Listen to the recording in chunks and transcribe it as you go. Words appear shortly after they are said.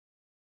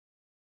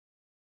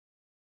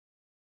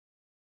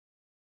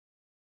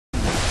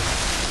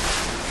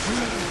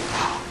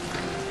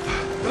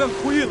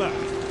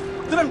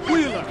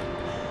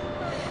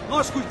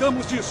Nós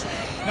cuidamos disso.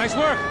 Nice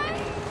work.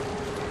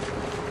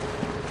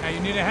 Hey, you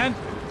need a hand?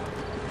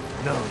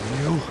 No,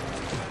 you?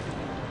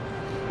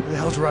 Where the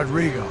hell's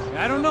Rodrigo?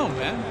 I don't know,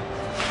 man.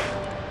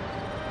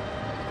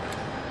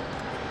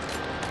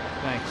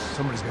 Thanks.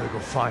 Somebody's gotta go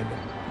find him.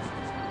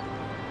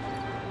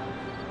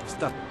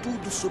 Está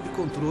tudo sob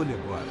controle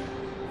agora.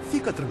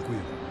 Fica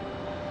tranquilo.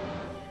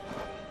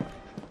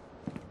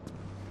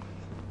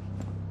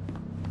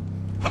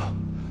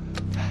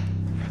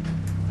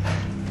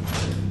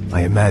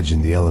 I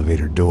imagine the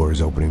elevator door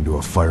is opening to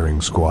a firing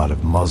squad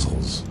of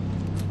muzzles.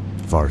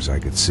 As far as I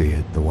could see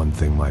it, the one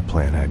thing my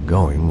plan had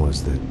going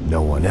was that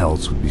no one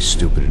else would be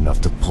stupid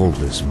enough to pull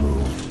this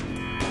move.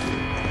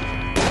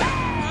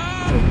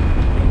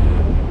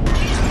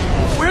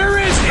 Where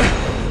is he?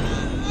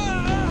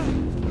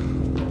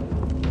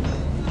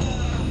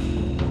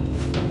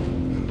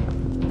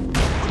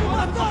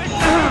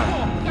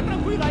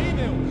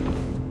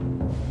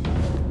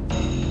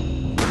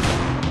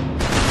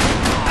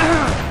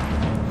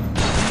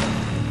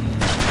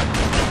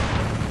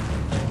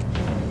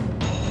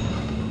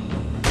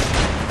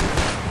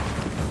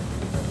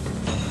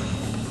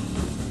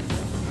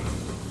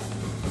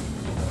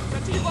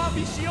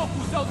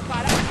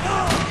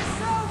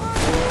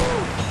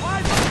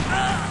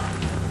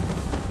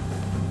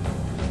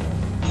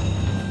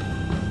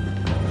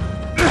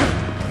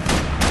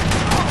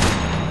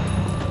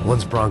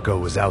 Once Bronco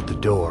was out the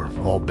door,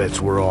 all bets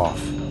were off.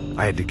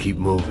 I had to keep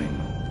moving.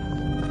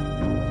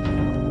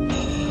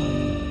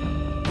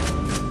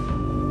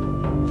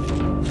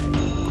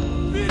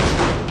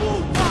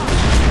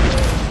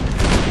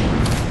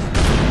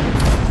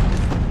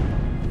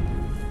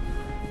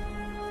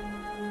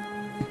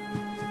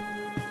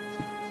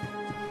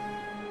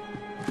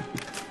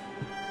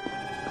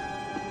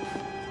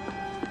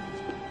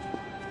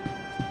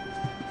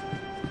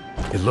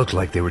 It looked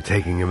like they were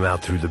taking him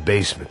out through the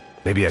basement.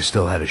 Maybe I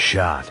still had a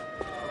shot.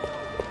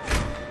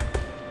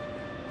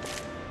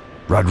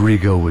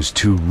 Rodrigo was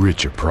too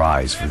rich a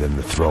prize for them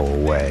to throw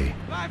away.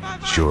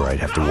 Sure, I'd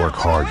have to work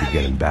hard to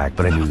get him back,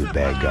 but I knew the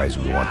bad guys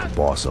would want the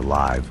boss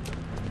alive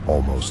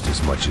almost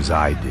as much as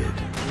I did.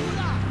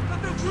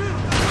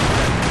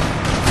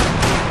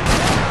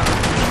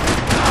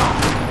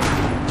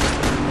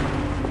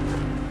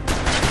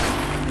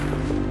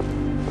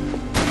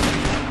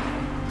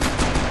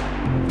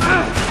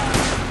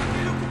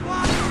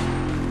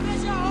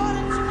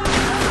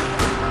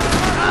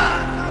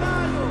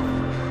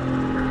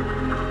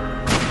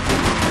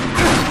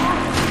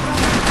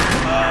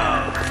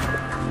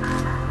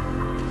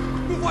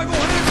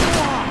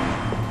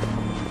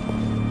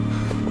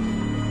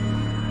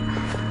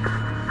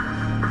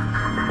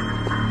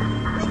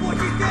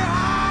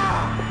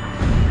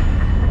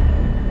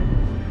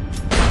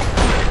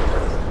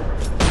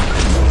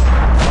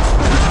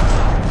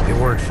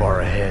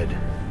 Far ahead.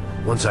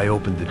 Once I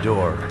opened the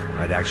door,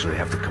 I'd actually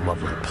have to come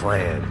up with a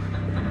plan.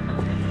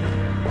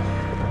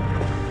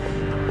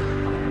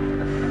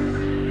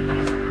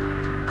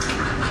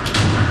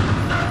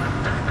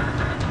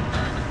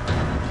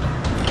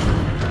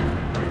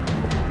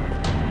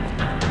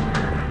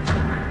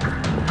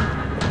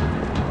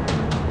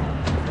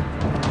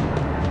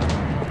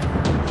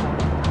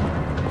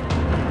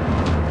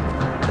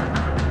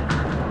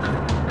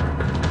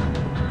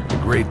 The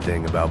great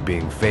thing about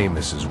being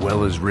famous as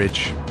well as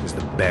rich is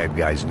the bad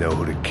guys know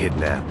who to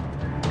kidnap.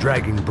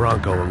 Dragging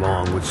Bronco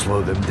along would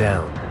slow them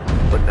down,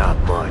 but not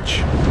much.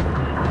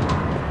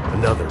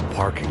 Another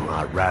parking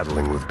lot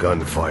rattling with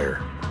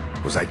gunfire.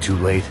 Was I too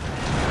late?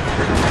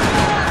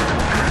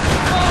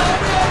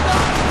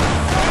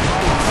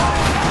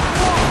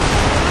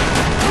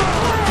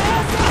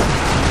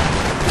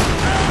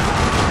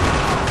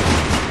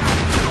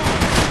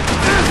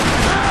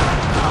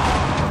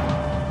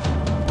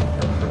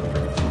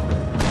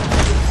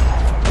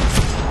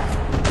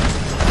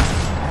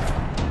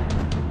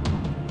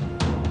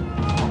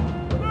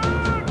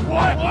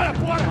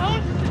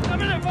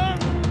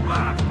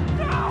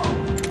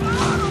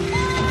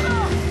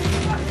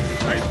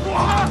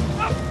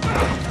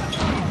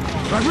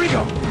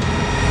 Rodrigo!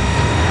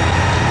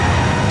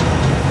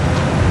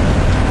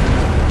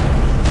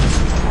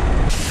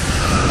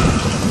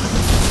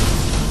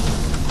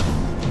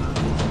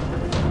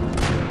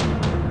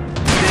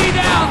 Stay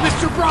down,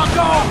 Mr.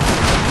 Bronco!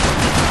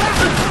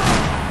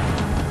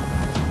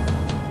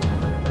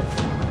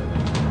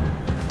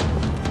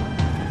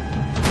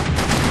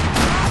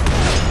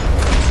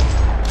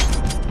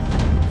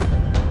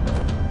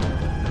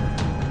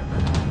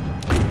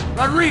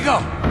 Rodrigo!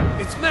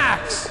 It's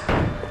Max!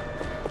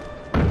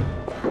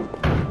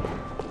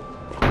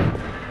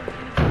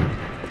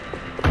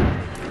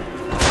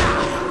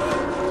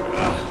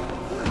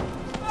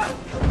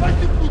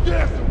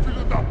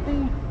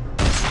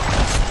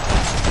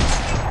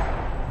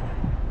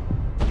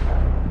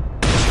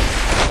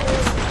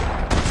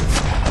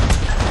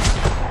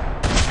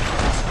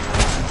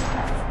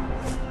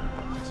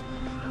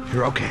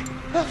 You're okay.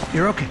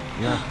 You're okay.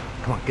 Yeah.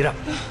 Come on, get up.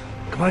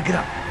 Come on, get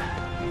up.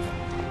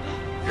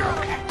 You're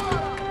okay.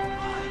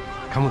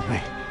 Come with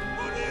me.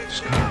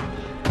 Just come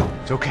on.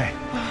 It's okay.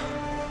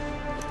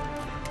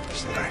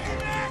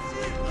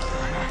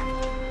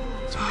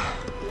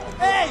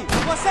 Ei,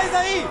 vocês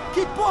aí!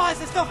 Que porra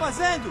vocês estão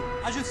fazendo?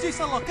 A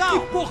justiça local?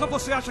 Que porra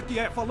você acha que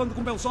é, falando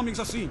com meus homens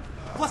assim?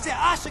 Você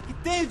acha que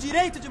tem o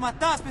direito de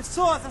matar as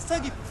pessoas a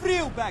sangue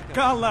frio, Becker?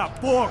 Cala a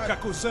boca,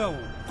 cuzão!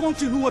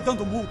 Continua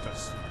dando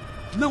multas.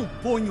 Não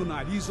põe o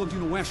nariz onde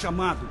não é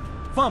chamado.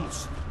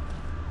 Vamos!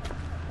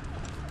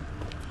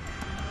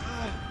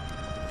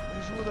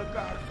 Ajuda,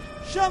 cara.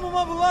 Chama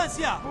uma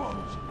ambulância!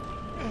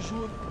 Me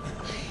ajuda.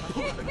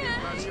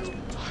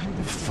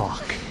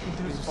 Fuck.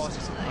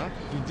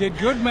 You did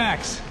good,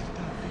 Max.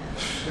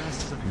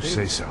 You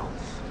say so.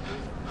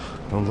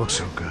 Don't look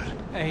so good.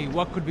 Hey,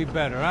 what could be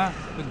better, huh?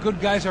 The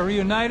good guys are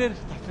reunited,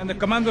 and the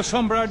Commando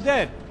Sombra are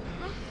dead.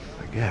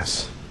 I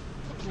guess.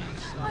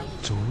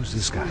 So who's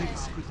this guy?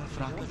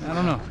 I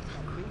don't know.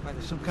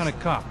 Some kind of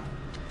cop.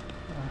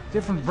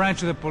 Different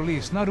branch of the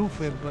police. Not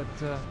UFE, but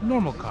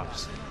normal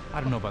cops.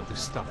 I don't know about this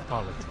stuff,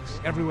 politics.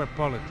 Everywhere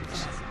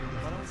politics.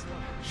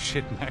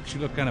 Shit, Max,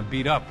 you look kind of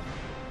beat up.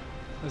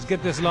 Let's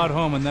get this lot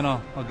home, and then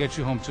I'll get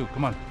you home too.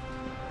 Come on.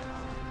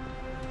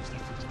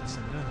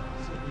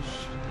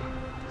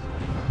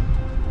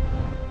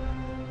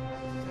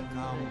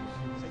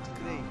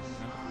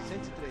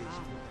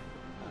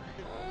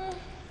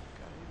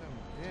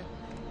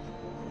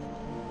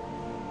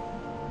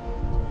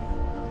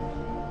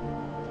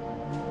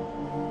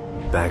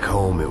 Back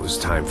home, it was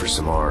time for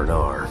some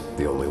R&R,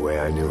 the only way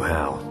I knew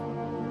how.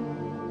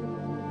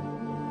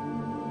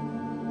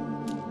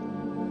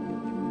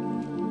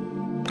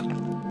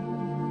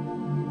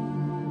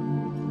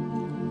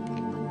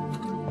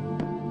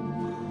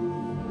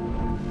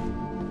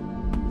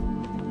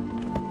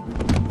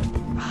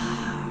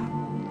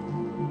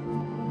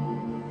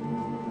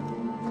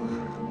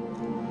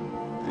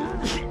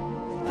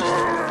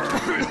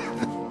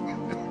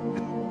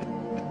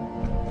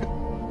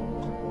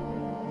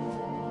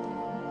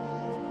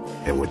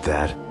 And with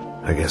that,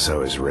 I guess I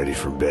was ready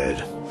for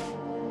bed.